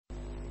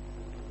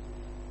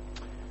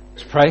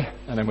Let's pray,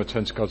 and then we'll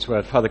turn to God's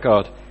Word. Father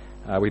God,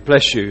 we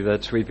bless you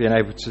that we've been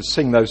able to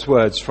sing those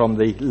words from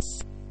the...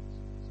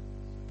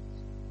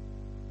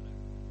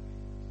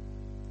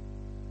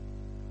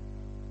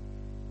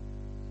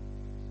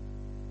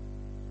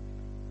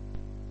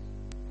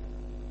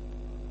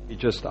 We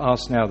just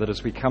ask now that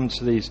as we come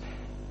to these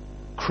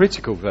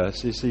critical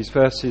verses, these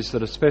verses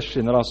that especially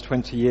in the last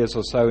 20 years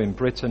or so in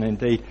Britain,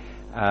 indeed,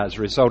 as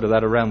a result of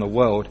that around the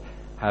world,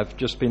 have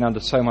just been under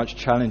so much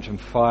challenge and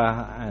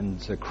fire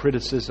and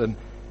criticism.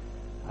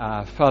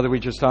 Father, we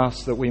just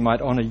ask that we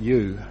might honour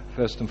you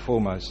first and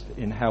foremost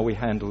in how we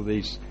handle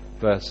these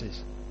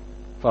verses.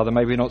 Father,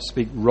 may we not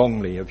speak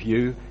wrongly of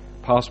you,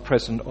 past,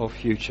 present or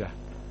future,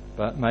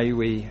 but may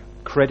we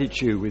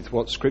credit you with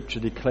what Scripture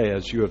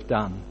declares you have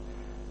done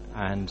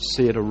and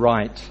see it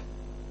aright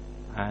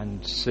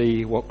and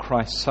see what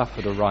Christ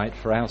suffered aright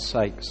for our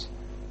sakes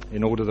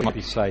in order that we might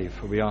be saved,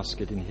 for we ask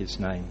it in his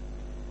name.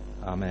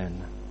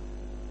 Amen.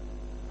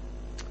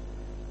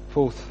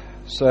 Fourth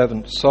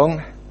servant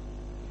song,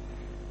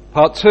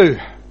 part 2,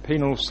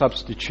 Penal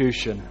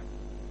Substitution.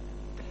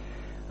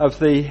 Of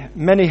the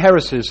many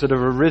heresies that have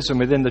arisen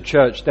within the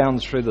church down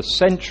through the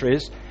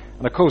centuries,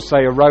 and of course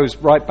they arose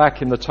right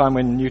back in the time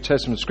when New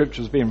Testament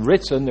Scripture was being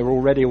written, there were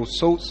already all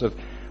sorts of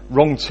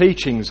wrong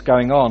teachings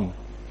going on.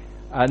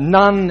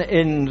 None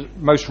in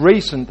most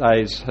recent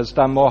days has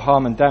done more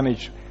harm and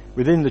damage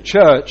within the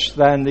church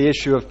than the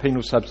issue of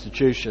penal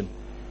substitution.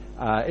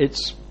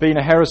 It's been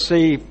a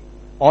heresy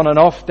on and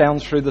off down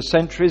through the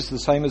centuries, the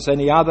same as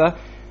any other.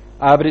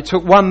 But it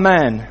took one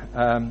man,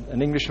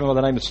 an Englishman by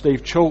the name of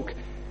Steve Chalke,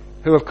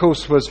 who of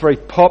course was very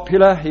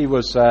popular. He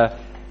was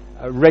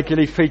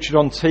regularly featured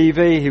on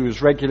TV. He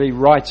was regularly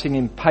writing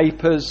in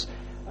papers.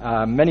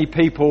 Many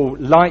people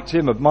liked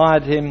him,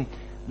 admired him,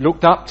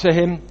 looked up to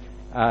him.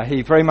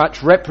 He very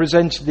much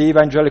represented the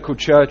evangelical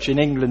church in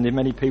England in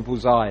many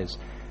people's eyes.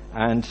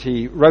 And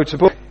he wrote a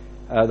book.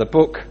 The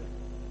book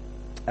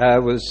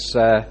was...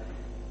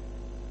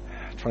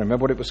 I'm trying to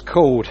remember what it was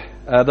called,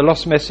 The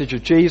Lost Message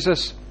of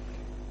Jesus,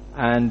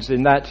 and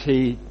in that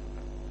he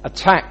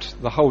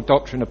attacked the whole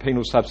doctrine of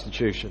penal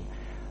substitution,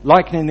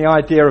 likening the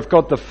idea of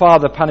God the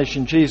Father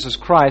punishing Jesus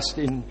Christ,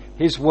 in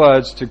his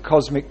words, to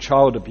cosmic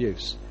child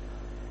abuse.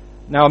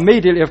 Now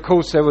immediately, of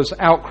course, there was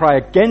outcry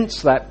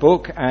against that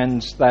book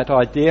and that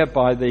idea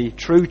by the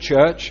true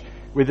church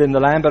within the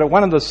land, but at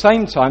one and the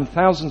same time,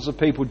 thousands of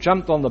people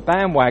jumped on the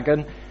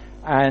bandwagon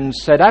and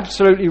said,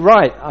 absolutely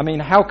right, I mean,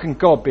 how can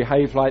God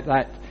behave like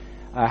that?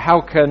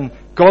 How can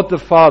God the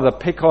Father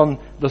pick on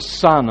the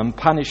Son and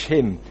punish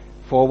him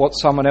for what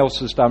someone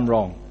else has done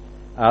wrong?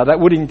 That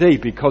would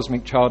indeed be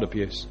cosmic child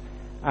abuse.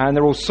 And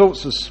there are all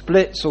sorts of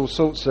splits, all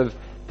sorts of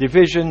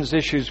divisions,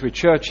 issues with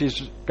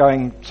churches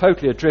going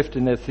totally adrift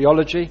in their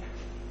theology.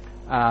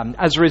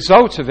 As a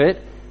result of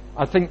it,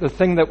 I think the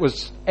thing that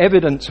was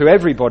evident to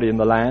everybody in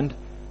the land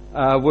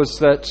was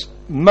that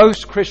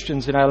most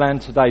Christians in our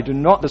land today do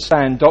not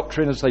understand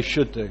doctrine as they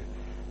should do.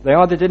 They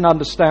either didn't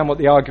understand what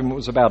the argument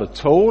was about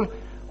at all,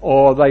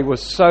 or they were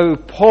so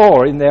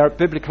poor in their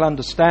biblical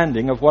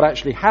understanding of what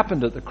actually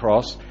happened at the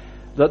cross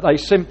that they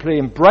simply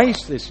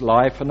embraced this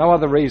lie for no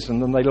other reason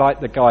than they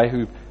liked the guy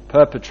who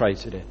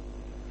perpetrated it.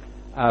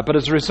 But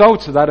as a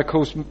result of that, of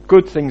course,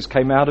 good things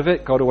came out of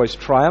it. God always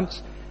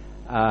triumphs.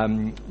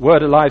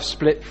 Word Alive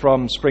split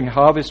from Spring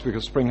Harvest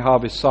because Spring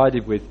Harvest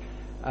sided with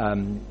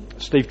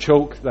Steve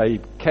Chalke. They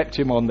kept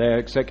him on their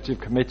executive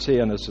committee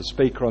and as a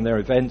speaker on their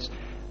events.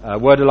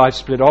 Word Alive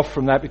split off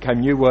from that, became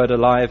New Word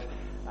Alive,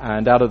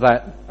 and out of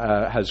that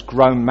has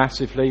grown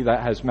massively.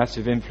 That has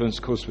massive influence,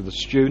 of course, with the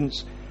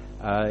students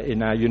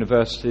in our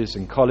universities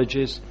and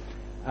colleges.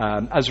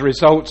 As a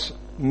result,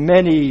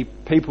 many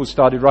people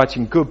started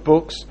writing good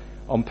books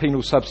on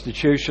penal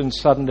substitution.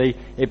 Suddenly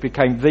it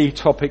became the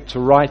topic to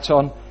write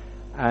on,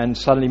 and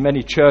suddenly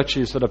many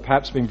churches that have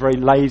perhaps been very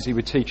lazy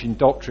with teaching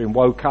doctrine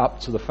woke up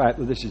to the fact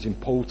that this is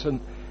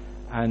important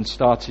and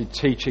started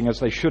teaching as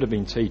they should have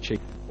been teaching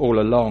all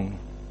along.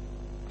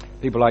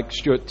 People like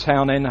Stuart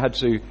Townend had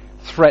to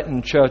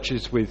threaten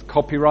churches with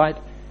copyright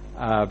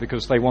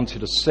because they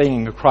wanted to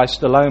sing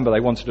Christ alone, but they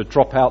wanted to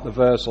drop out the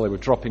verse, or they were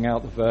dropping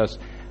out the verse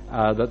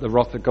that the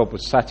wrath of God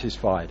was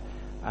satisfied.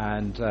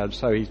 And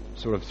so he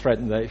sort of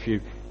threatened that if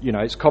you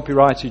know, it's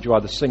copyrighted, you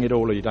either sing it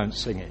all or you don't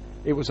sing it.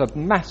 It was a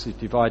massive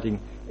dividing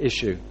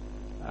issue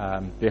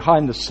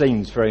behind the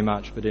scenes very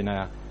much, but in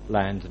our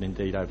land and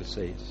indeed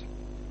overseas.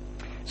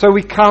 So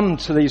we come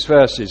to these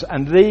verses,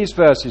 and these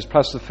verses,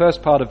 plus the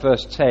first part of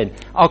verse 10,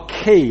 are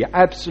key,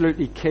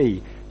 absolutely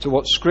key, to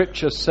what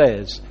Scripture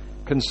says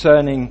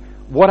concerning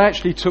what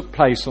actually took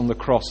place on the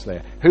cross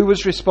there. Who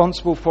was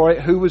responsible for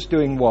it, who was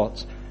doing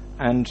what,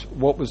 and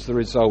what was the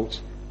result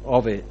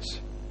of it.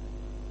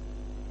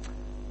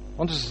 I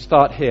want us to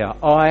start here.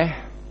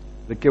 I,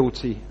 the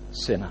guilty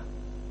sinner.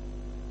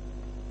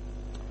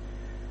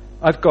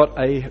 I've got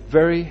a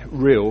very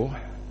real,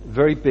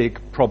 very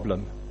big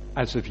problem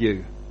as of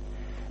you.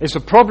 It's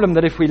a problem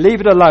that if we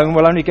leave it alone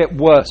will only get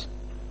worse.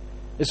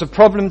 It's a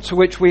problem to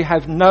which we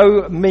have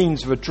no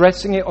means of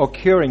addressing it or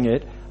curing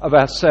it of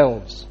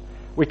ourselves.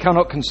 We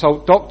cannot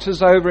consult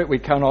doctors over it.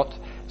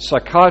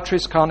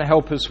 Psychiatrists can't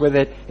help us with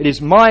it. It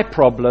is my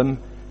problem,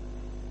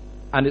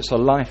 and it's a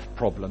life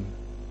problem.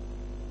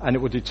 And it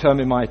will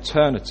determine my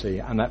eternity,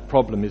 and that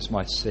problem is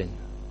my sin.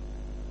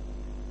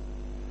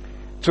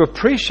 To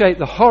appreciate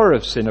the horror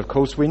of sin, of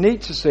course, we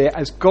need to see it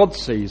as God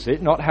sees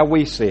it, not how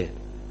we see it.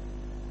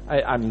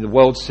 I mean, the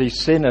world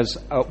sees sin as,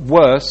 at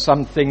worst,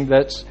 something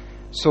that's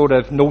sort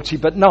of naughty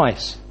but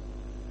nice.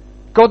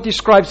 God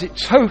describes it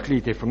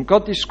totally different.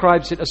 God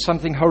describes it as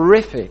something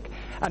horrific.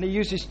 And he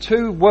uses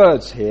two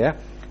words here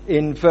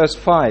in verse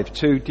 5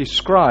 to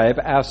describe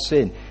our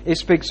sin. He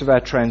speaks of our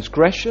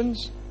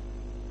transgressions,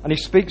 and he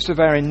speaks of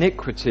our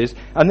iniquities.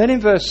 And then in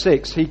verse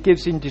 6, he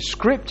gives in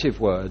descriptive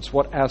words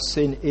what our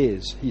sin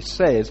is. He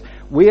says,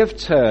 we have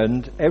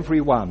turned every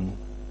one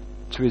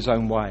to his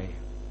own way.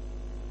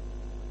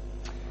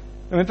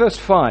 Now in verse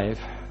 5,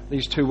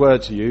 these two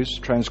words are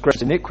used,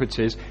 transgressions,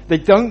 iniquities. They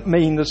don't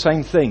mean the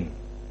same thing.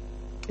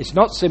 It's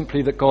not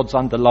simply that God's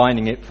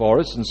underlining it for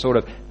us and sort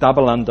of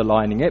double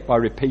underlining it by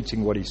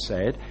repeating what he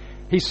said.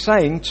 He's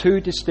saying two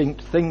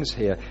distinct things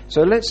here.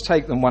 So let's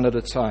take them one at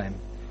a time.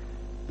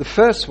 The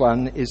first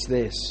one is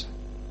this: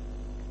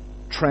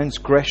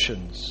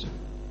 transgressions.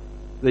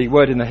 The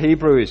word in the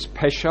Hebrew is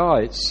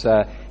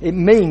pesha. It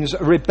means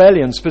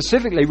rebellion,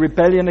 specifically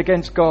rebellion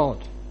against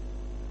God.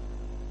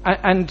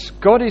 And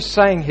God is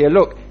saying here,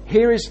 look,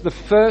 here is the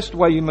first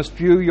way you must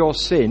view your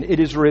sin. It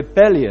is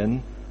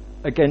rebellion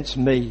against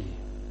me.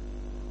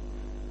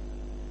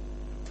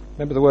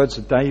 Remember the words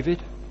of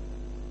David?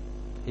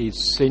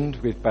 He's sinned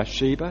with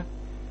Bathsheba.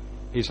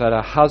 He's had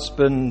a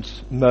husband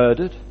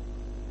murdered.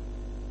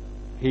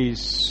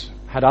 He's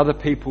had other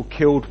people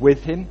killed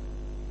with him.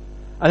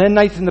 And then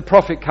Nathan the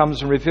prophet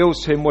comes and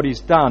reveals to him what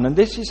he's done. And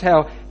this is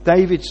how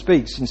David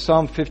speaks in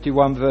Psalm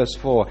 51 verse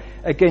 4.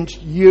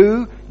 Against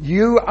you,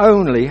 you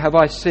only have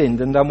I sinned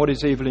and done what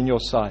is evil in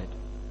your sight.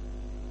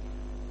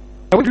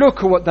 Now we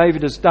look at what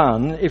David has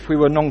done if we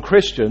were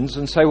non-Christians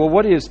and say, well,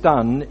 what he has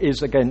done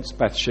is against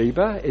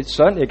Bathsheba. It's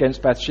certainly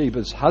against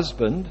Bathsheba's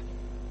husband.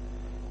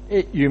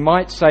 You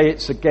might say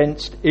it's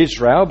against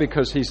Israel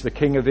because he's the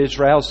king of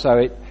Israel, so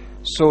it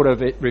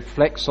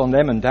reflects on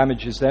them and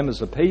damages them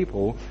as a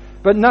people.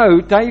 But no,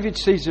 David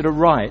sees it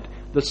aright.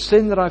 The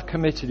sin that I've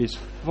committed is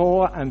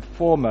fore and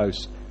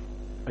foremost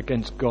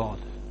against God.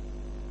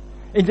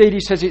 Indeed, he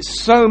says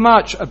it's so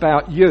much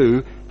about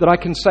you that I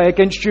can say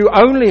against you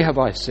only have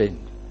I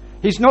sinned.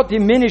 He's not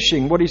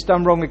diminishing what he's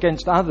done wrong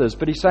against others,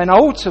 but he's saying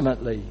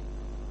ultimately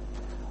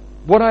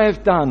what I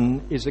have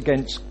done is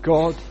against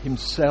God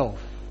himself.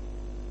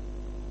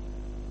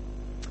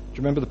 Do you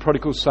remember the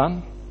prodigal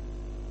son?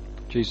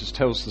 Jesus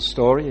tells the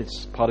story.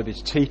 It's part of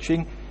his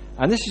teaching.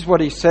 And this is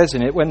what he says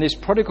in it. When this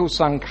prodigal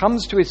son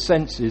comes to his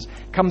senses,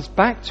 comes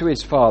back to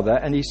his father,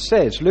 and he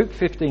says, Luke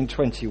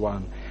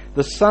 15:21,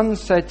 the son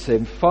said to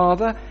him,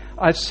 Father,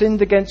 I've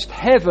sinned against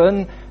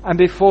heaven and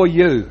before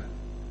you.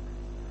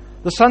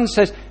 The son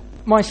says,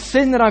 my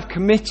sin that I've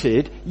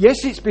committed,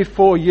 yes, it's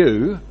before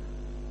you.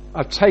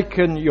 I've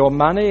taken your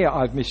money,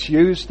 I've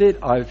misused it,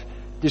 I've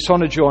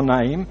dishonoured your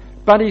name.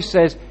 But he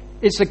says,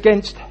 it's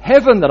against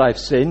heaven that I've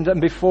sinned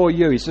and before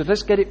you. He says,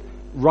 let's get it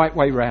right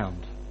way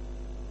round.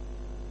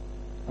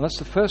 And that's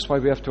the first way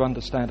we have to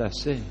understand our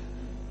sin.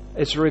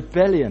 It's a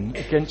rebellion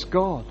against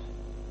God.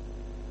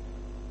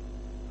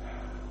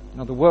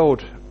 Now, the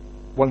world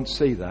won't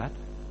see that.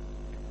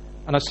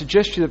 And I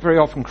suggest to you that very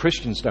often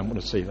Christians don't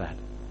want to see that.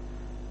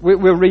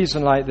 We'll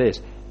reason like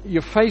this.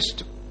 You're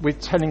faced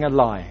with telling a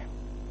lie.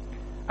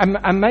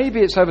 And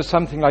maybe it's over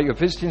something like you're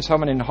visiting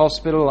someone in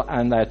hospital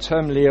and they're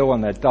terminally ill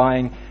and they're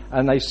dying,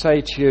 and they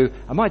say to you,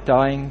 am I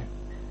dying?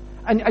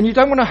 And you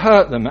don't want to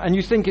hurt them, and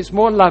you think it's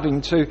more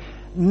loving to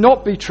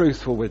not be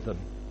truthful with them.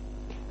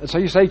 And so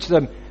you say to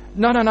them,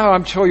 no,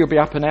 I'm sure you'll be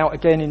up and out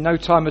again in no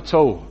time at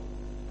all.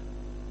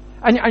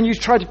 And you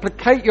try to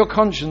placate your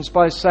conscience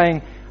by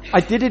saying, I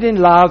did it in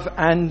love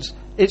and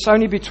it's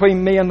only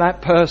between me and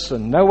that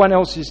person. No one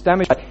else is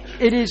damaged.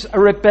 It is a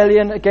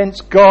rebellion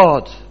against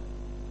God,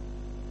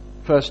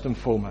 first and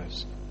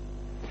foremost.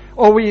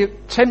 Or we're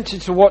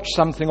tempted to watch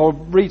something or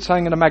read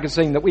something in a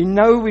magazine that we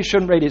know we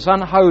shouldn't read. It's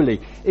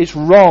unholy. It's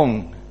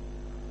wrong.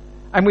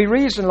 And we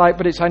reason like,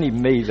 but it's only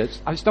me. It's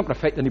not going to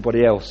affect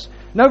anybody else.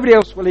 Nobody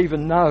else will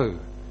even know.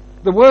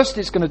 The worst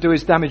it's going to do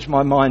is damage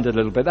my mind a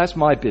little bit. That's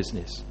my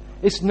business.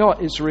 It's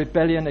not. It's a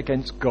rebellion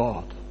against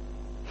God,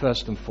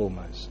 first and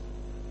foremost.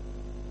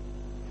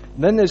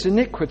 And then there's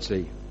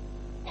iniquity,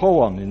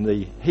 hoon in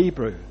the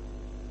Hebrew.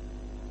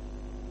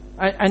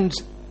 And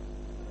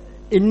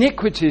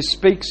iniquity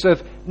speaks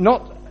of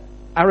not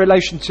our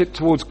relationship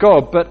towards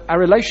God, but our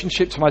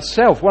relationship to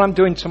myself, what I'm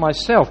doing to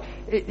myself.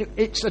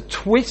 It's a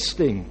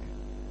twisting.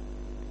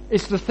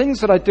 It's the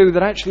things that I do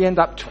that actually end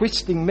up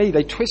twisting me.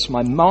 They twist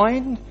my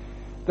mind.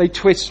 They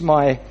twist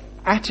my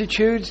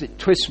attitudes. It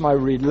twists my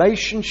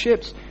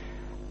relationships.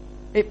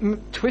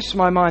 It twists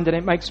my mind and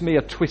it makes me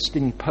a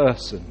twisting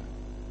person.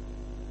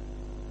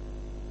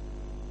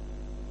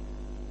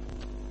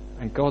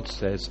 And God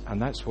says,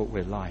 and that's what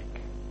we're like.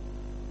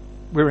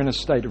 We're in a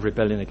state of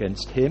rebellion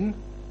against him.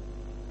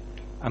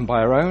 And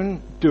by our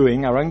own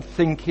doing, our own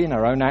thinking,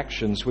 our own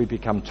actions, we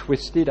become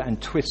twisted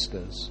and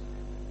twisters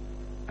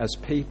as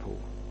people.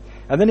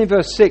 And then in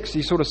verse 6,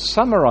 he sort of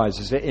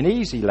summarizes it in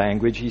easy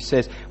language. He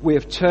says, we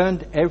have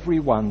turned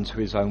everyone to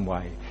his own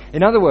way.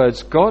 In other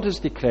words, God has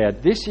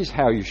declared, this is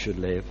how you should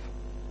live.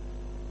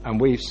 And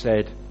we've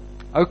said,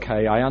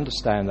 okay, I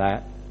understand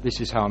that.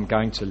 This is how I'm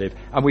going to live.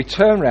 And we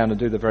turn around and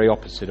do the very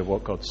opposite of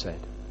what God said.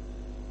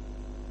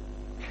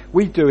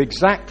 We do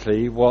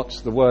exactly what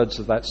the words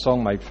of that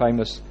song made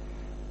famous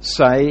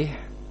say,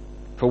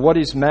 for what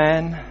is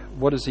man?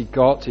 What has he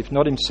got? If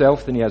not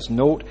himself, then he has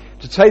naught.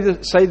 To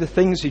say the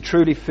things he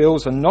truly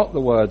feels are not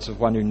the words of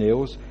one who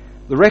kneels.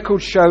 The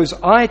record shows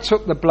I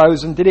took the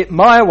blows and did it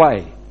my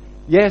way.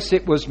 Yes,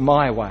 it was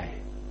my way.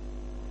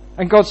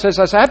 And God says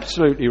that's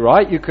absolutely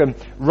right. You can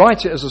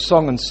write it as a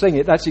song and sing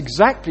it. That's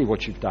exactly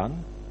what you've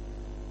done.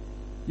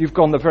 You've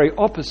gone the very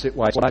opposite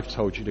way to what I've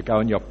told you to go,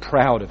 and you're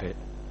proud of it.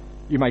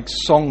 You make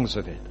songs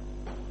of it.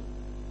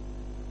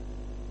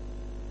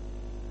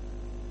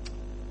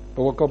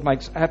 But what God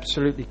makes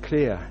absolutely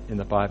clear in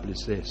the Bible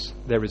is this: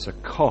 there is a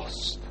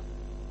cost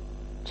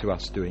to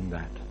us doing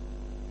that.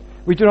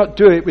 We do not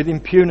do it with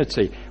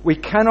impunity. We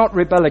cannot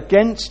rebel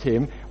against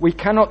him. We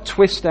cannot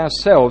twist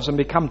ourselves and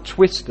become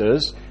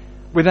twisters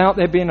without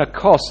there being a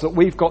cost that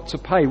we've got to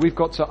pay, we've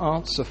got to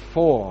answer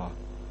for.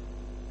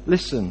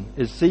 Listen,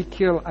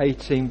 Ezekiel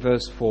 18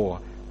 verse 4.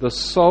 The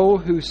soul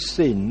who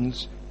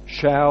sins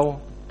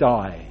shall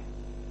die.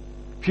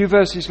 A few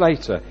verses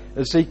later,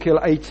 Ezekiel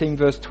 18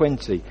 verse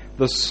 20.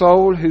 The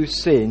soul who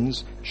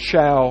sins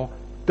shall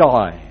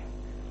die.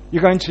 You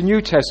go into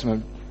New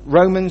Testament,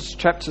 Romans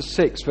chapter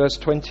 6 verse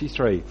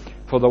 23.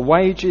 For the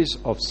wages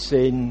of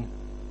sin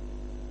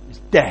is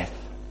death.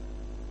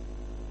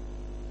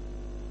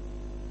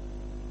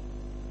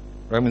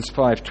 Romans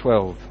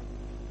 5:12.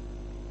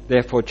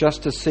 Therefore,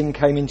 just as sin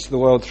came into the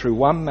world through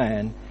one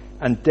man,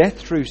 and death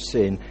through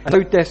sin, and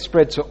so death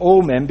spread to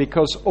all men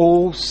because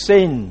all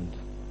sinned.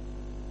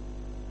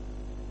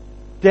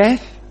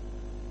 Death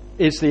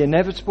is the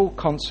inevitable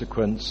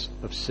consequence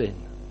of sin.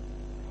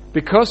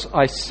 Because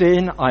I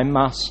sin, I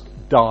must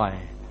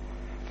die.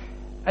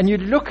 And you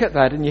look at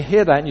that and you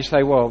hear that and you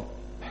say, well,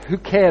 who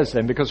cares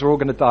then, because we're all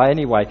going to die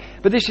anyway.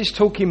 But this is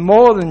talking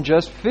more than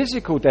just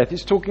physical death.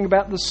 It's talking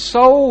about the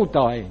soul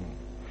dying.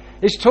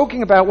 It's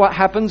talking about what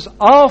happens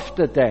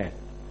after death.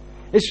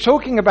 It's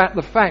talking about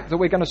the fact that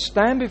we're going to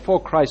stand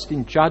before Christ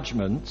in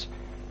judgment,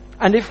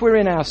 and if we're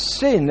in our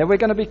sin, then we're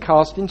going to be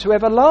cast into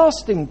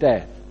everlasting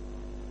death,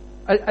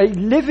 a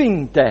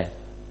living death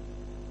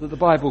that the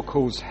Bible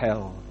calls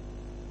hell.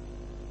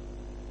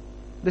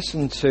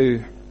 Listen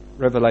to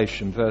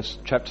Revelation,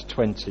 chapter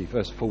 20,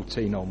 verse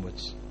 14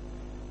 onwards.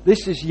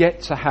 This is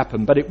yet to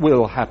happen, but it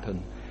will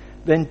happen.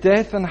 Then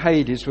death and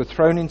Hades were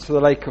thrown into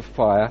the lake of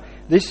fire.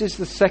 This is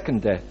the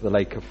second death, the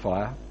lake of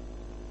fire.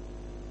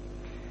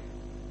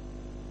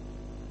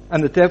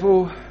 And the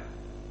devil,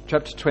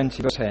 chapter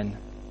 20, verse 10,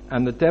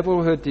 and the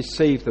devil who had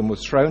deceived them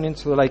was thrown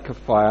into the lake of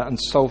fire and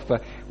sulphur,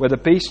 where the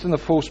beast and the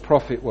false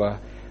prophet were,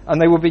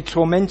 and they will be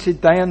tormented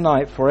day and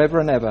night forever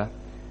and ever.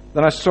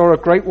 Then I saw a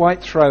great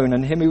white throne,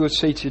 and him who was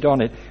seated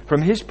on it.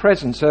 From his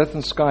presence earth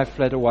and sky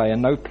fled away,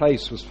 and no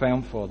place was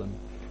found for them.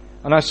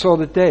 And I saw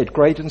the dead,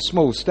 great and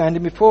small,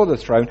 standing before the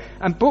throne,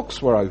 and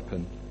books were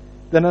opened.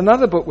 Then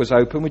another book was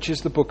opened, which is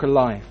the book of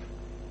life.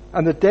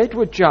 And the dead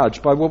were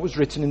judged by what was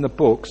written in the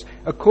books,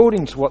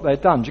 according to what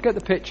they'd done. Do you get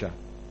the picture?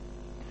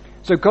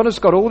 So God has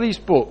got all these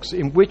books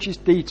in which is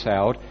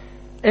detailed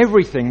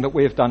everything that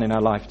we have done in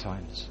our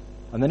lifetimes.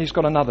 And then he's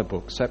got another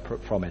book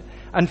separate from it.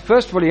 And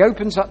first of all, he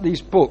opens up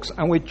these books,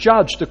 and we're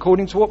judged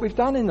according to what we've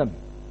done in them.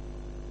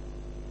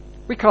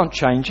 We can't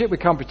change it. We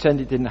can't pretend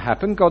it didn't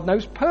happen. God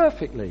knows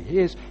perfectly. He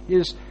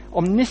is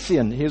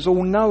omniscient. He is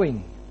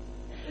all-knowing.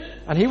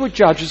 And he would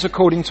judge us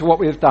according to what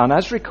we have done,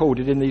 as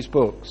recorded in these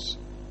books.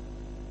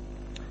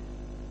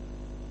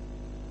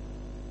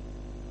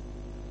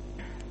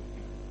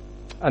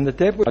 And the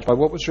dead were judged by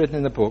what was written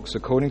in the books,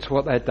 according to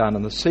what they had done.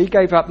 And the sea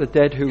gave up the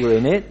dead who were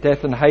in it.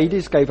 Death and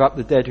Hades gave up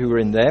the dead who were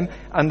in them.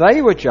 And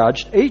they were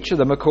judged, each of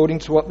them according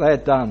to what they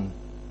had done.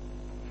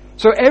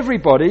 So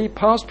everybody,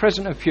 past,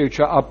 present and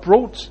future, are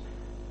brought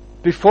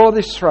before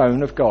this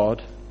throne of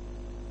God,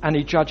 and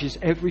he judges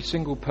every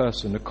single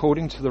person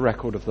according to the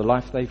record of the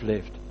life they've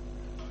lived.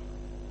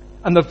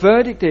 And the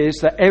verdict is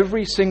that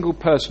every single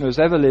person who has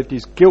ever lived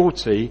is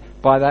guilty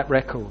by that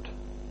record,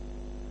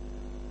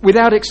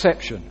 without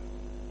exception.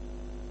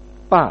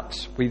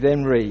 But we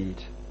then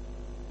read,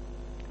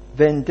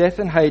 then death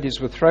and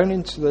Hades were thrown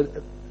into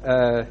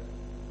the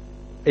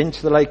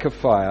lake of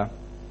fire.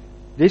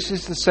 This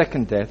is the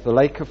second death, the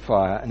lake of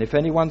fire, and if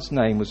anyone's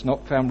name was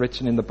not found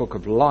written in the book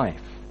of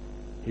life,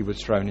 he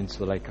was thrown into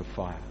the lake of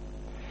fire.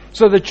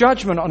 So the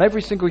judgment on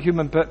every single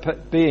human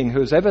being who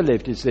has ever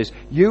lived is this: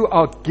 you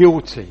are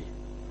guilty.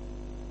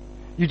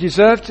 You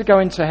deserve to go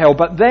into hell.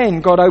 But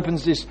then God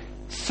opens this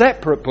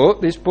separate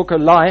book, this book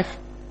of life,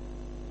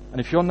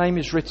 and if your name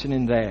is written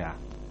in there,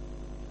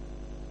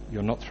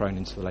 you're not thrown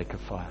into the lake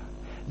of fire.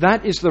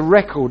 That is the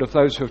record of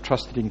those who have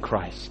trusted in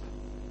Christ.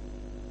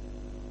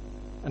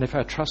 And if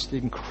our trust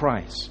in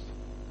Christ,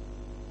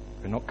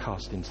 we're not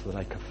cast into the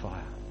lake of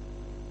fire.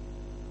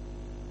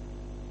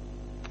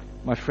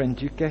 My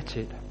friend, you get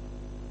it.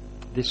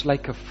 This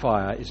lake of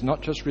fire is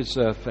not just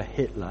reserved for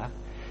Hitler.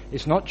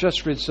 It's not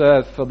just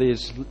reserved for the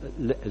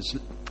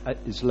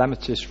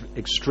Islamist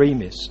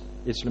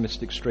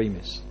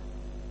extremists.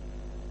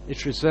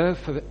 It's reserved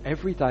for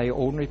everyday,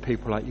 ordinary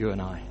people like you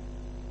and I.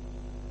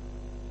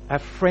 Our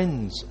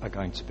friends are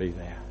going to be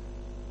there.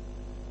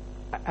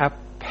 Our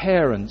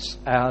parents,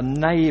 our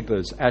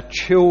neighbours, our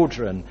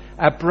children,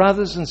 our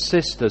brothers and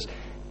sisters,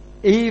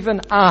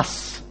 even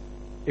us.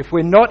 If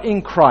we're not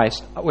in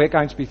Christ, we're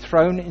going to be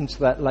thrown into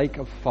that lake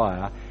of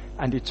fire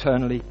and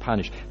eternally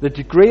punished. The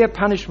degree of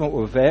punishment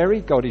will vary.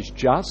 God is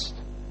just.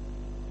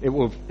 It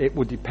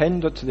will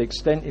depend to the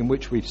extent in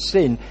which we've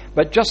sinned.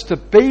 But just to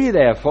be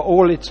there for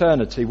all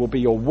eternity will be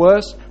your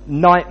worst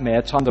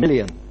nightmare times a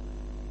million.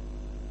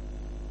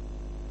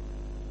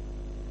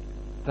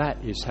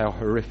 That is how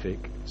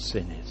horrific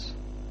sin is.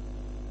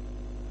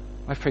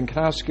 My friend, can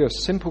I ask you a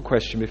simple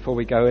question before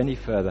we go any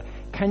further?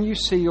 Can you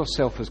see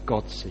yourself as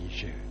God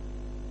sees you?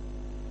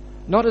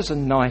 Not as a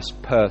nice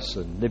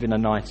person living a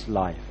nice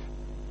life,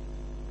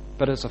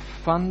 but as a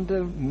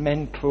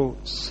fundamental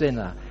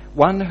sinner,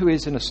 one who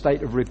is in a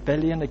state of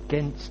rebellion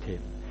against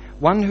him,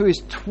 one who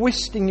is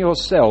twisting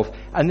yourself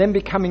and then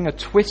becoming a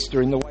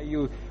twister in the way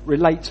you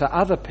relate to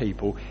other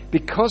people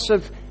because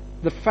of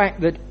the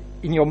fact that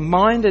in your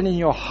mind and in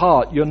your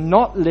heart you're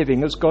not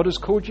living as God has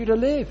called you to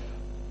live.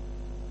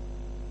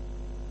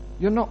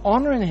 You're not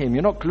honouring him,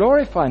 you're not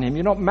glorifying him,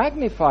 you're not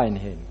magnifying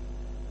him.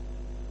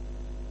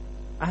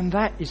 And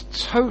that is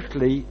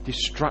totally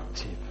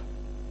destructive.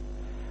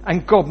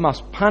 And God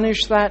must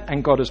punish that,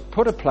 and God has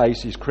put a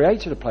place, he's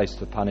created a place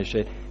to punish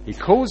it. He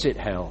calls it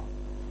hell.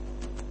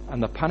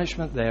 And the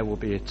punishment there will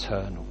be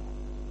eternal.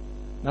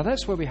 Now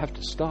that's where we have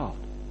to start.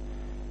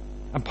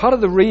 And part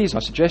of the reason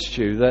I suggest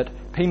to you that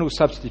penal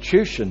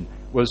substitution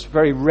was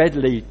very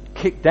readily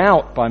kicked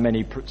out by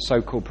many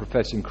so-called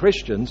professing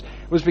Christians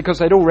was because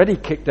they'd already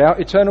kicked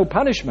out eternal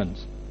punishment.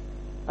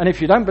 And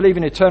if you don't believe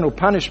in eternal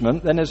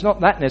punishment, then it's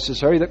not that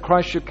necessary that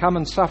Christ should come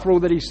and suffer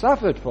all that he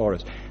suffered for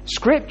us.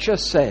 Scripture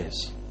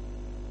says,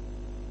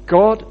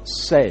 God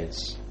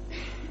says,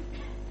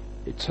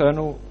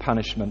 eternal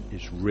punishment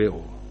is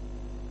real.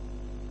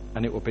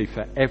 And it will be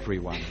for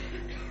everyone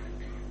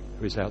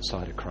who is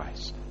outside of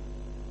Christ.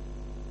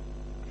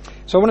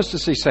 So I want us to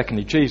see,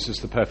 secondly, Jesus,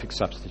 the perfect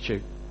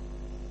substitute.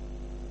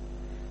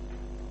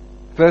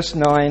 Verse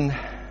 9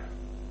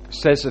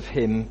 says of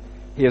him,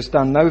 he has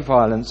done no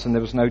violence and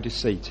there was no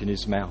deceit in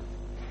his mouth.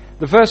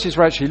 The verses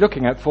we're actually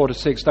looking at, 4 to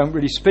 6, don't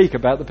really speak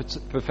about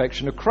the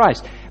perfection of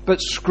Christ.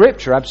 But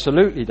Scripture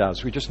absolutely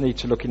does. We just need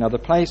to look in other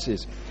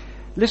places.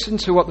 Listen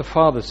to what the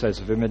Father says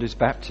of him at his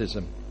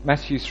baptism.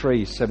 Matthew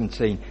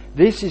 3:17.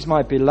 This is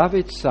my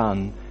beloved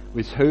Son,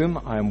 with whom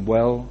I am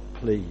well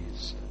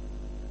pleased.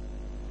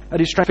 At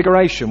his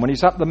transfiguration, when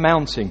he's up the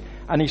mountain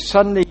and he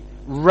suddenly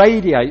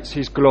radiates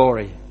his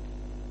glory,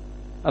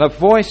 and a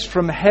voice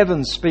from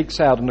heaven speaks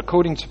out, and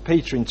according to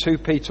Peter in 2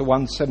 Peter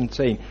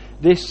 1:17,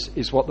 this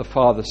is what the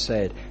Father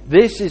said.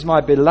 This is my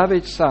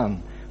beloved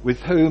Son,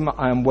 with whom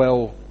I am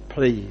well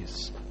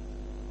pleased.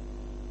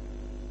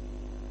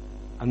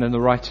 And then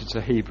the writer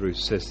to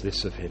Hebrews says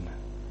this of him.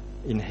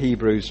 In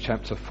Hebrews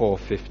chapter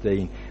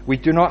 4:15, we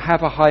do not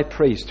have a high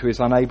priest who is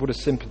unable to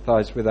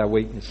sympathize with our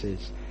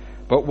weaknesses,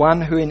 but one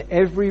who in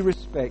every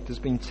respect has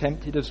been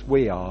tempted as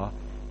we are,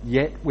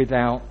 yet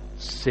without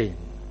sin.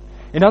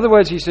 In other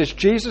words, he says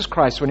Jesus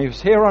Christ, when he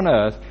was here on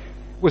earth,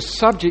 was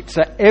subject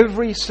to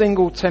every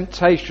single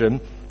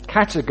temptation,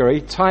 category,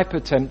 type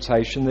of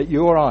temptation that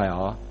you or I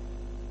are,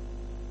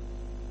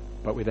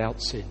 but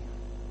without sin.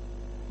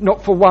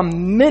 Not for 1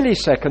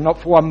 millisecond, not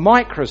for 1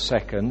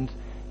 microsecond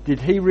did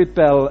he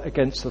rebel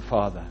against the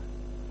Father.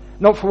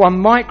 Not for 1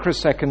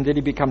 microsecond did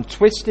he become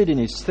twisted in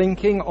his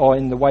thinking or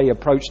in the way he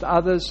approached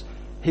others.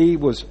 He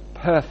was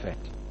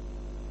perfect.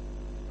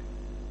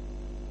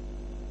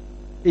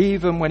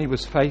 Even when he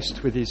was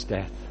faced with his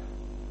death.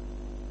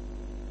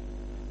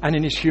 And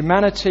in his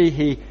humanity,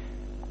 he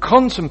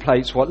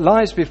contemplates what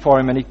lies before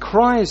him and he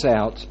cries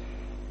out,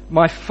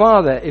 my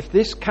Father, if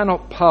this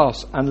cannot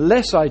pass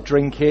unless I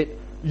drink it,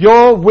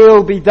 your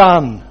will be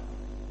done.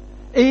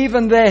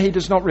 Even there, he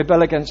does not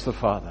rebel against the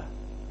Father.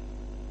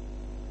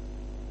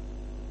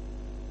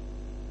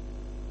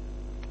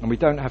 And we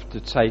don't have to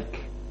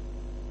take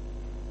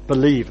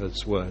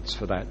believers' words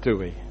for that, do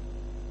we?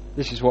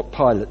 This is what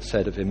Pilate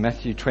said of him,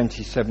 Matthew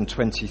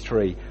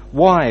 27:23.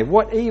 Why?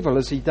 What evil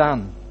has he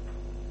done?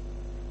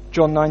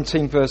 John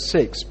 19 verse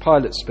 6,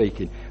 Pilate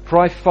speaking. For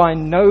I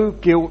find no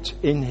guilt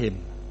in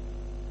him.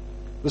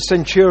 The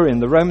centurion,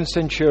 the Roman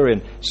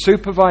centurion,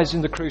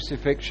 supervising the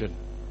crucifixion,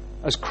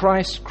 as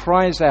Christ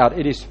cries out,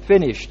 it is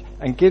finished,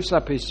 and gives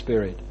up his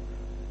spirit.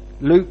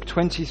 Luke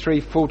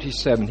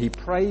 23:47, he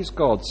praised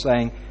God,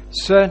 saying,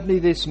 certainly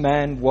this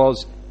man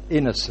was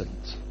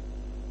innocent.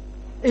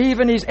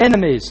 Even his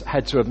enemies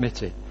had to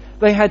admit it.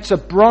 They had to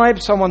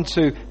bribe someone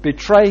to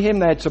betray him.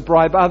 They had to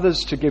bribe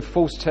others to give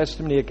false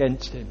testimony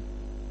against him.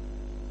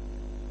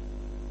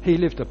 He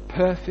lived a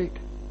perfect,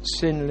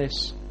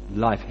 sinless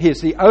life. He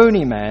is the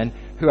only man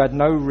who had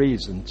no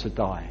reason to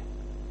die.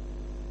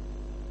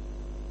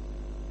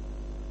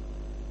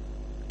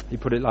 He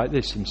put it like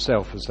this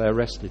himself as they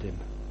arrested him.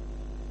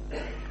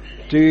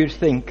 Do you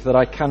think that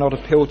I cannot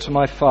appeal to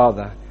my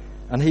Father,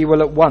 and he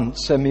will at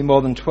once send me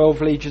more than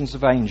 12 legions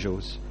of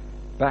angels?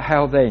 But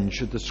how then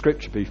should the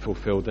scripture be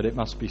fulfilled that it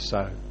must be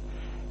so?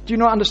 Do you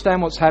not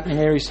understand what's happening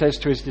here, he says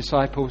to his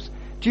disciples?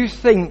 Do you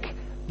think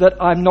that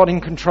I'm not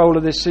in control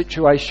of this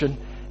situation?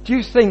 Do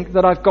you think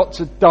that I've got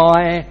to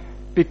die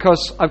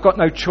because I've got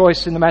no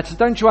choice in the matter?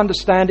 Don't you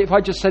understand? If I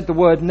just said the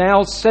word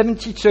now,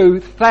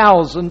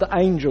 72,000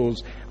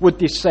 angels would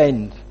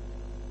descend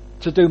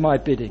to do my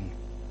bidding.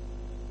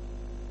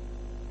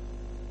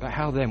 But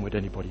how then would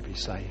anybody be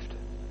saved?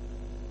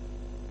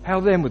 How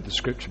then would the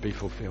scripture be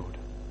fulfilled?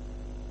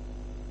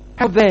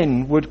 How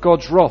then would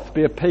God's wrath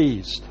be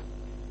appeased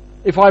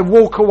if I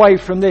walk away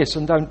from this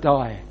and don't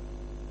die?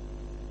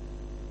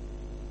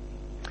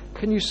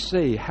 Can you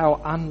see how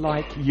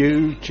unlike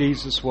you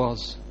Jesus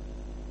was?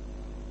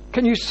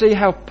 Can you see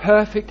how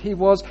perfect he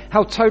was?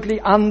 How totally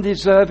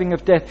undeserving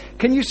of death?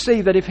 Can you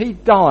see that if he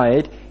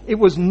died, it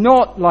was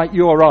not like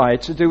you or I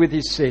to do with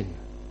his sin?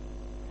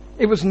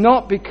 It was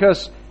not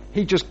because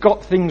he just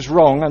got things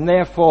wrong and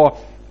therefore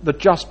the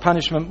just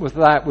punishment with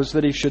that was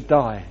that he should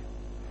die.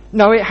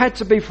 No, it had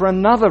to be for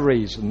another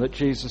reason that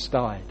Jesus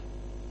died.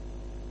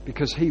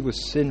 Because he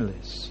was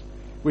sinless.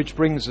 Which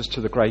brings us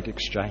to the great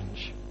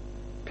exchange.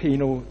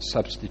 Penal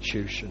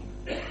substitution.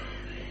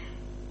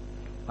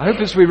 I hope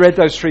as we read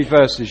those 3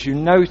 verses you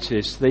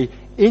notice the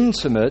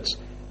intimate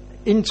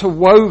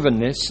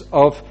interwovenness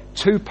of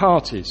 2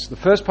 parties. The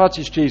first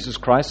party is Jesus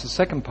Christ. The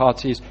second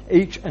party is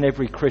each and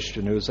every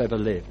Christian who has ever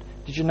lived.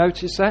 Did you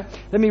notice that?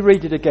 Let me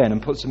read it again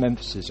and put some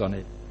emphasis on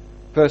it.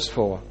 Verse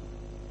 4.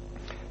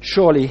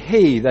 Surely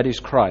he, that is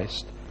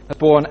Christ, has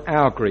borne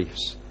our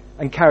griefs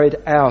and carried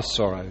our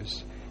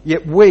sorrows.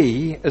 Yet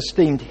we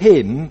esteemed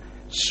him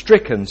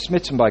stricken,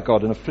 smitten by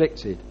God and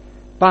afflicted.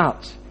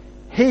 But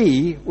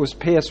he was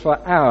pierced for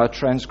our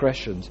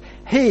transgressions.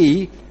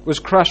 He was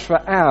crushed for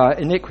our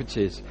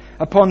iniquities.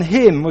 Upon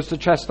him was the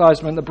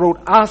chastisement that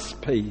brought us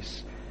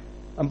peace.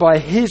 And by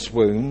his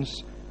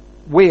wounds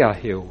we are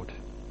healed.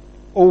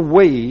 All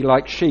we,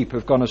 like sheep,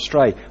 have gone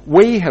astray.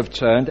 We have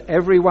turned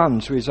every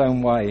one to his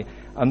own way,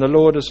 and the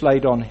Lord has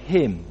laid on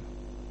him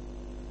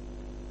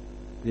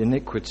the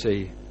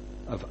iniquity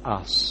of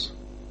us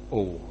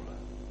all.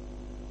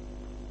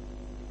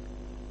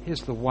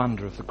 Here's the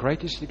wonder of the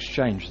greatest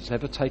exchange that's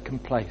ever taken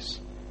place.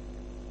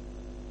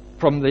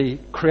 From the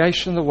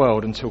creation of the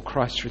world until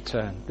Christ's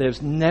return,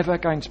 there's never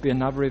going to be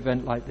another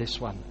event like this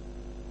one.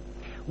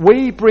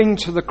 We bring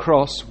to the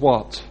cross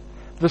what?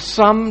 The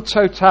sum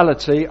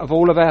totality of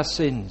all of our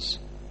sins.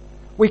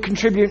 We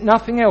contribute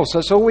nothing else.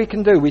 That's all we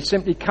can do. We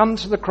simply come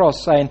to the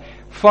cross saying,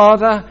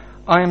 Father,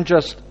 I am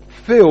just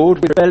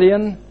filled with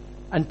rebellion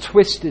and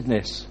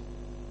twistedness.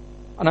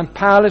 And I'm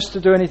powerless to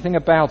do anything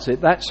about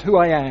it. That's who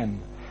I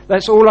am.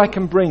 That's all I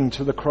can bring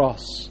to the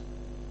cross.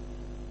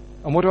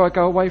 And what do I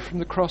go away from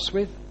the cross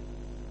with?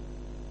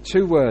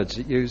 2 words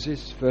it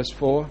uses. Verse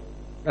 5.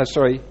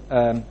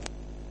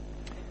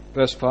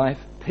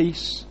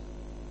 Peace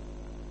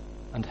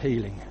and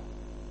healing.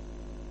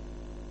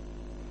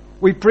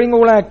 We bring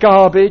all our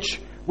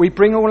garbage, we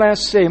bring all our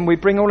sin, we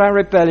bring all our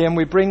rebellion,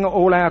 we bring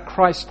all our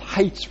Christ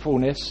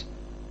hatefulness,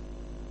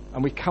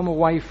 and we come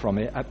away from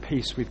it at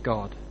peace with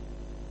God.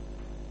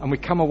 And we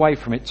come away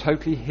from it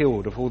totally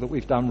healed of all that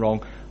we've done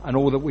wrong and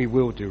all that we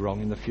will do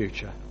wrong in the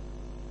future.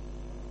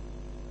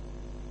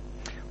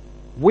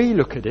 We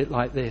look at it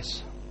like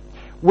this.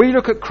 We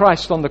look at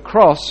Christ on the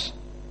cross,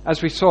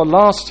 as we saw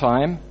last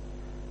time,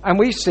 and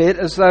we see it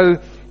as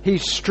though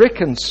he's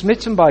stricken,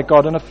 smitten by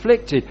God and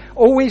afflicted.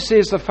 All we see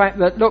is the fact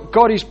that, look,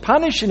 God is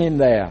punishing him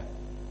there.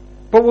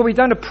 But what we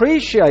don't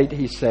appreciate,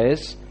 he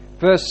says,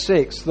 verse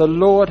 6, the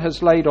Lord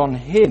has laid on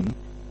him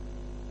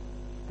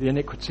the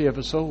iniquity of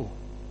us all.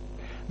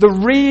 The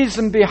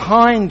reason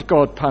behind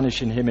God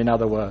punishing him, in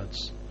other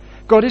words.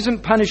 God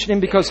isn't punishing him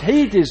because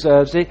he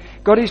deserves it.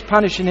 God is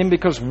punishing him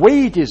because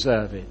we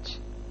deserve it.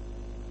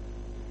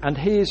 And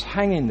he is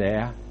hanging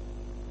there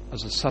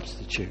as a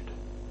substitute.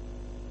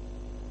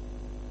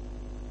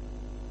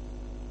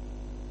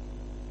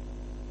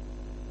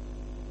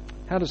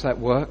 How does that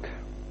work?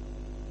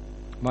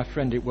 My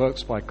friend, it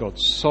works by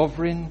God's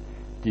sovereign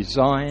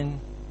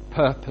design,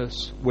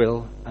 purpose,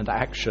 will, and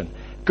action.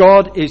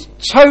 God is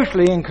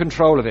totally in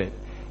control of it.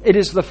 It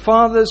is the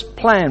Father's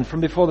plan from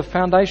before the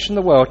foundation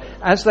of the world,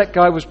 as that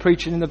guy was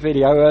preaching in the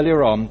video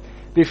earlier on.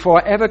 Before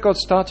ever God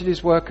started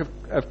his work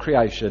of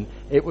creation,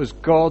 it was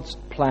God's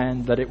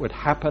plan that it would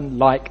happen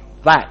like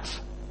that.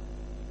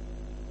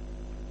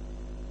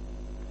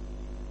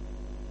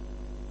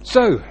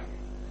 So,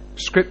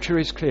 Scripture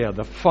is clear.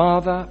 The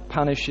Father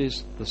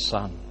punishes the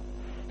Son.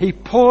 He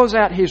pours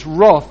out his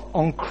wrath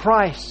on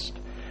Christ.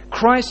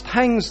 Christ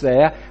hangs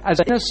there as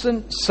an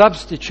innocent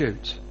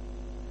substitute.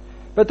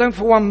 But don't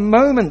for one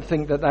moment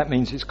think that that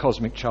means it's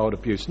cosmic child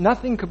abuse.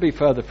 Nothing could be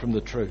further from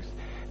the truth.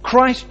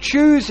 Christ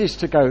chooses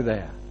to go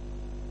there.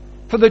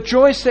 For the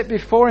joy set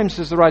before him,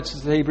 says the writer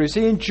of the Hebrews,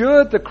 he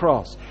endured the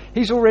cross.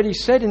 He's already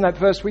said in that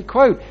verse we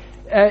quote,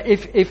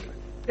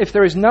 if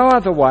there is no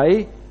other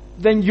way,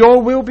 then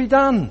your will be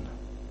done.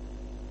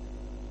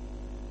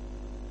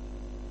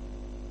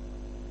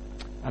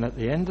 And at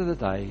the end of the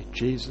day,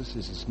 Jesus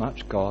is as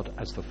much God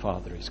as the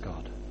Father is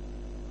God.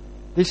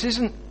 This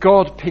isn't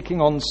God picking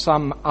on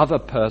some other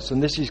person.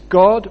 This is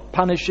God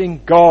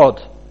punishing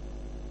God.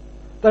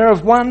 They're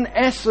of one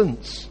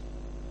essence.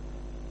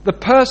 The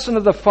person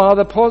of the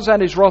Father pours out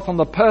his wrath on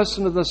the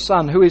person of the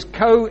Son, who is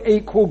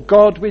co-equal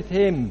God with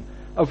him,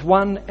 of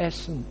one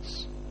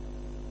essence.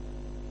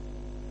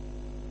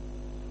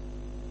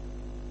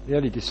 The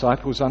early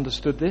disciples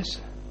understood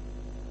this.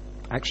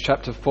 Acts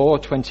chapter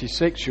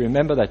 4:26, you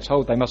remember they're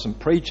told they mustn't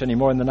preach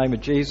anymore in the name of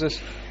Jesus.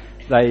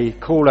 They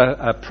call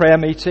a prayer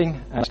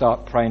meeting and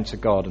start praying to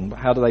God. And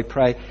how do they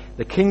pray?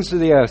 The kings of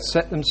the earth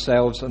set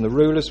themselves, and the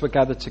rulers were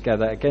gathered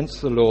together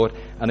against the Lord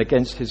and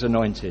against his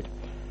anointed.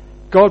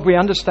 God, we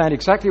understand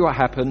exactly what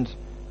happened.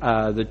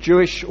 The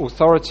Jewish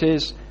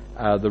authorities,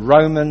 the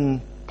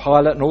Roman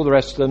Pilate and all the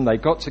rest of them, they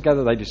got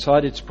together, they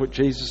decided to put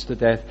Jesus to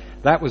death.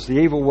 That was the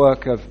evil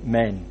work of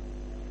men.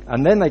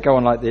 And then they go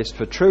on like this,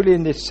 for truly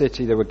in this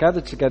city they were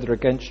gathered together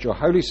against your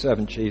holy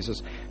servant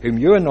Jesus, whom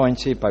you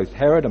anointed, both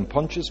Herod and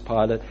Pontius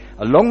Pilate,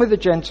 along with the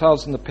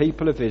Gentiles and the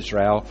people of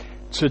Israel,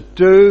 to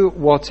do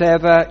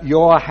whatever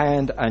your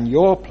hand and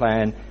your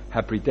plan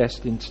had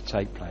predestined to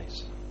take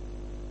place.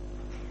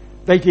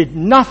 They did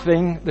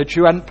nothing that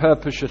you hadn't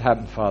purposed should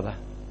happen, Father.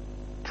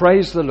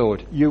 Praise the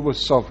Lord. You were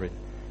sovereign.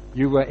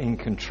 You were in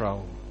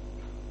control.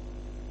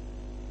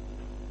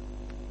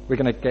 We're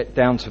going to get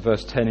down to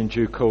verse 10 in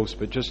due course,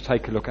 but just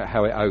take a look at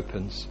how it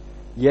opens.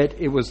 Yet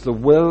it was the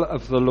will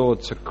of the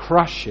Lord to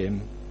crush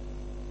him.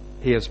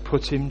 He has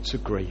put him to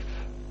grief.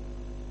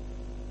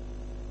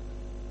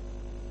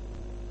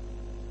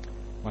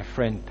 My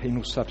friend,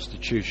 penal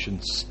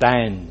substitution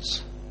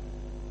stands.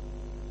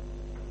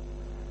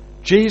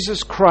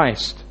 Jesus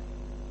Christ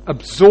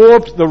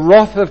absorbed the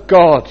wrath of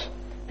God.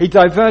 He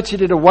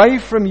diverted it away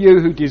from you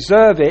who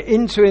deserve it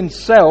into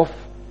himself,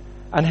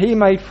 and he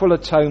made full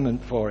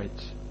atonement for it.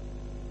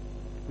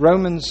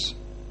 Romans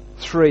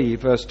 3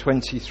 verse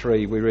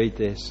 23, we read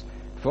this.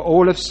 For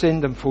all have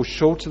sinned and fall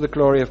short of the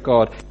glory of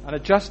God, and are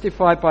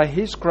justified by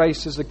his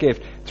grace as a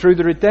gift through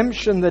the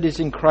redemption that is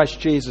in Christ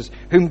Jesus,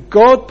 whom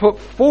God put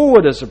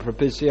forward as a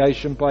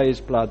propitiation by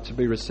his blood to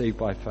be received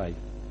by faith.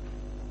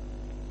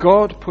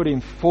 God put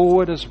him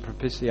forward as a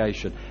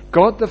propitiation.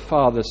 God the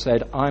Father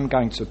said, I'm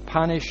going to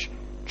punish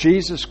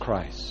Jesus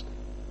Christ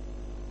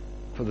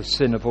for the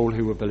sin of all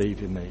who will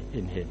believe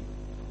in him.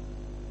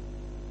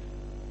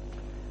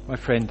 My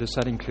friend, does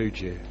that include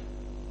you?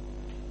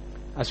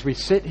 As we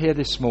sit here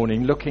this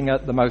morning looking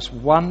at the most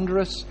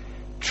wondrous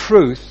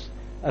truth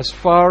as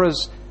far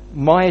as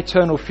my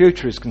eternal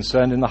future is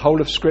concerned in the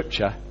whole of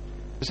Scripture,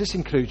 does this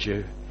include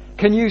you?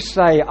 Can you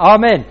say,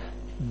 Amen,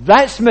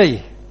 that's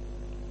me.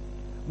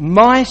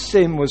 My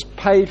sin was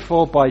paid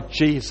for by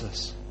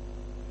Jesus.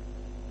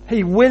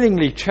 He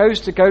willingly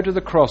chose to go to the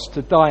cross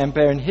to die and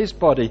bear in his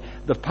body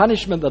the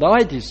punishment that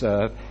I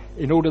deserve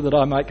in order that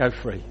I might go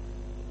free.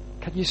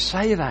 Can you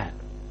say that?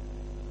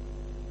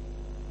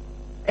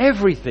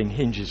 Everything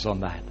hinges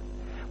on that.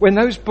 When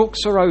those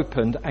books are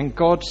opened and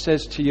God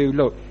says to you,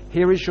 look,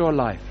 here is your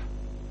life.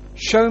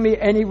 Show me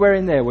anywhere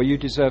in there where you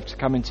deserve to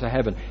come into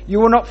heaven. You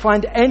will not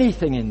find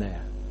anything in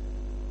there.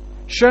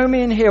 Show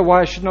me in here why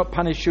I should not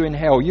punish you in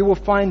hell. You will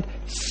find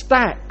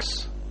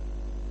stacks.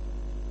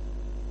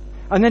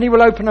 And then he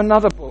will open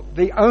another book.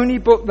 The only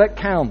book that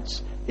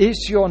counts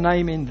is your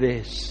name in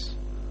this.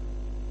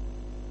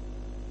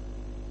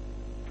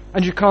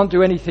 And you can't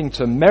do anything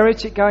to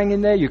merit it going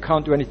in there. You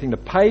can't do anything to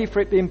pay for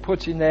it being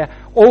put in there.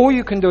 All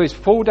you can do is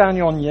fall down on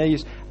your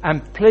knees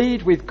and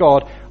plead with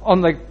God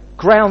on the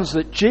grounds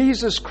that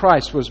Jesus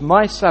Christ was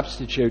my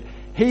substitute.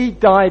 He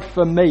died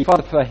for me.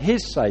 Father, for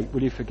his sake,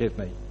 will you forgive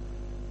me?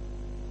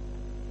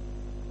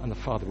 And the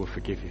Father will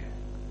forgive you.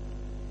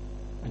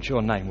 And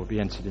your name will be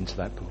entered into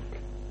that book.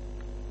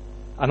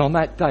 And on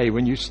that day,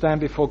 when you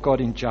stand before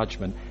God in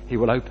judgment, he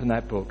will open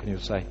that book and he'll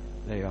say,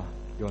 there you are,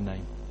 your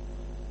name.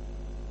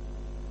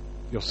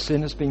 Your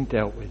sin has been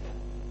dealt with.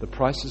 The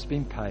price has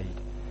been paid.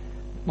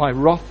 My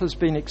wrath has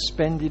been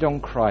expended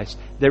on Christ.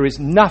 There is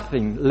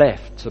nothing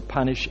left to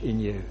punish in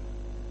you.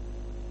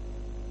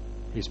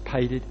 He's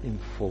paid it in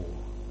full.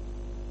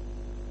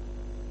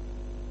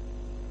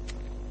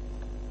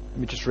 Let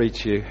me just read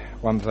to you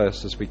one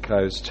verse as we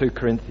close. 2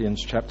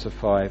 Corinthians chapter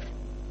 5,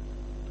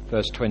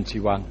 verse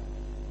 21.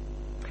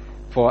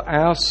 For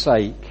our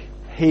sake,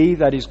 he,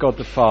 that is God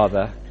the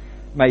Father,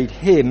 made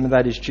him,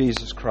 that is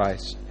Jesus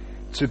Christ,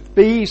 to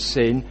be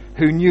sin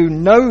who knew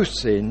no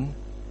sin,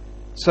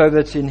 so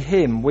that in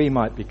him we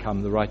might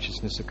become the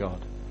righteousness of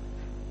God.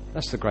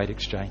 That's the great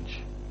exchange.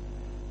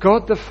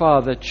 God the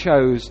Father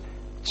chose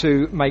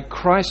to make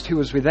Christ, who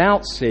was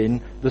without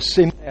sin, the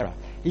sin bearer.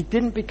 He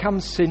didn't become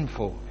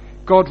sinful.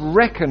 God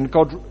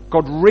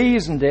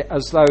reasoned it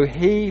as though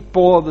he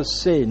bore the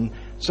sin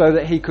so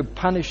that he could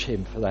punish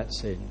him for that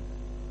sin.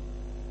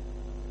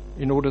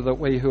 in order that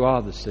we who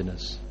are the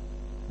sinners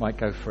might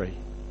go free,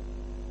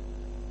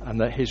 and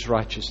that his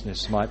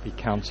righteousness might be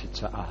counted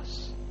to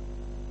us.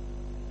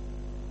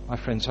 My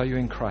friends, are you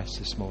in Christ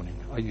this morning?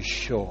 Are you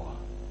sure?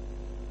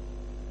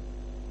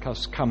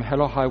 Because come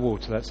hell or high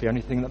water, that's the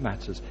only thing that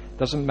matters.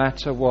 Doesn't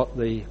matter what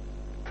the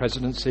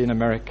presidency in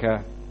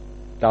America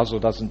does or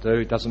doesn't do.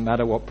 It doesn't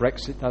matter what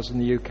Brexit does in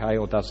the UK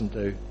or doesn't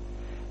do.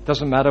 It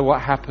doesn't matter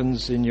what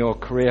happens in your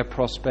career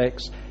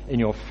prospects, in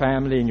your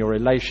family, in your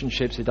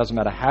relationships. It doesn't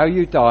matter how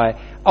you die.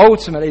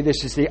 Ultimately,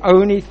 this is the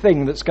only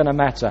thing that's going to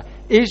matter.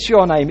 Is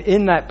your name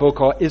in that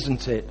book or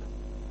isn't it?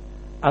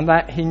 And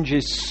that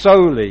hinges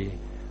solely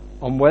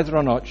on whether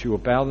or not you will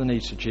bow the knee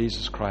to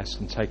Jesus Christ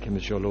and take him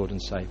as your Lord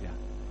and Saviour.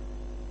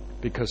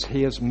 Because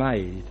he has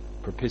made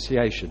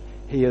propitiation.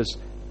 He has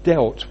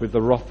dealt with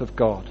the wrath of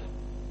God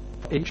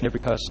for each and every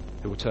person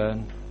who will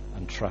turn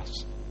and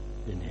trust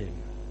in him.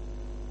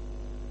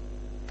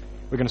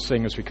 We're going to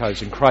sing as we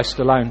close, in Christ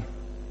alone.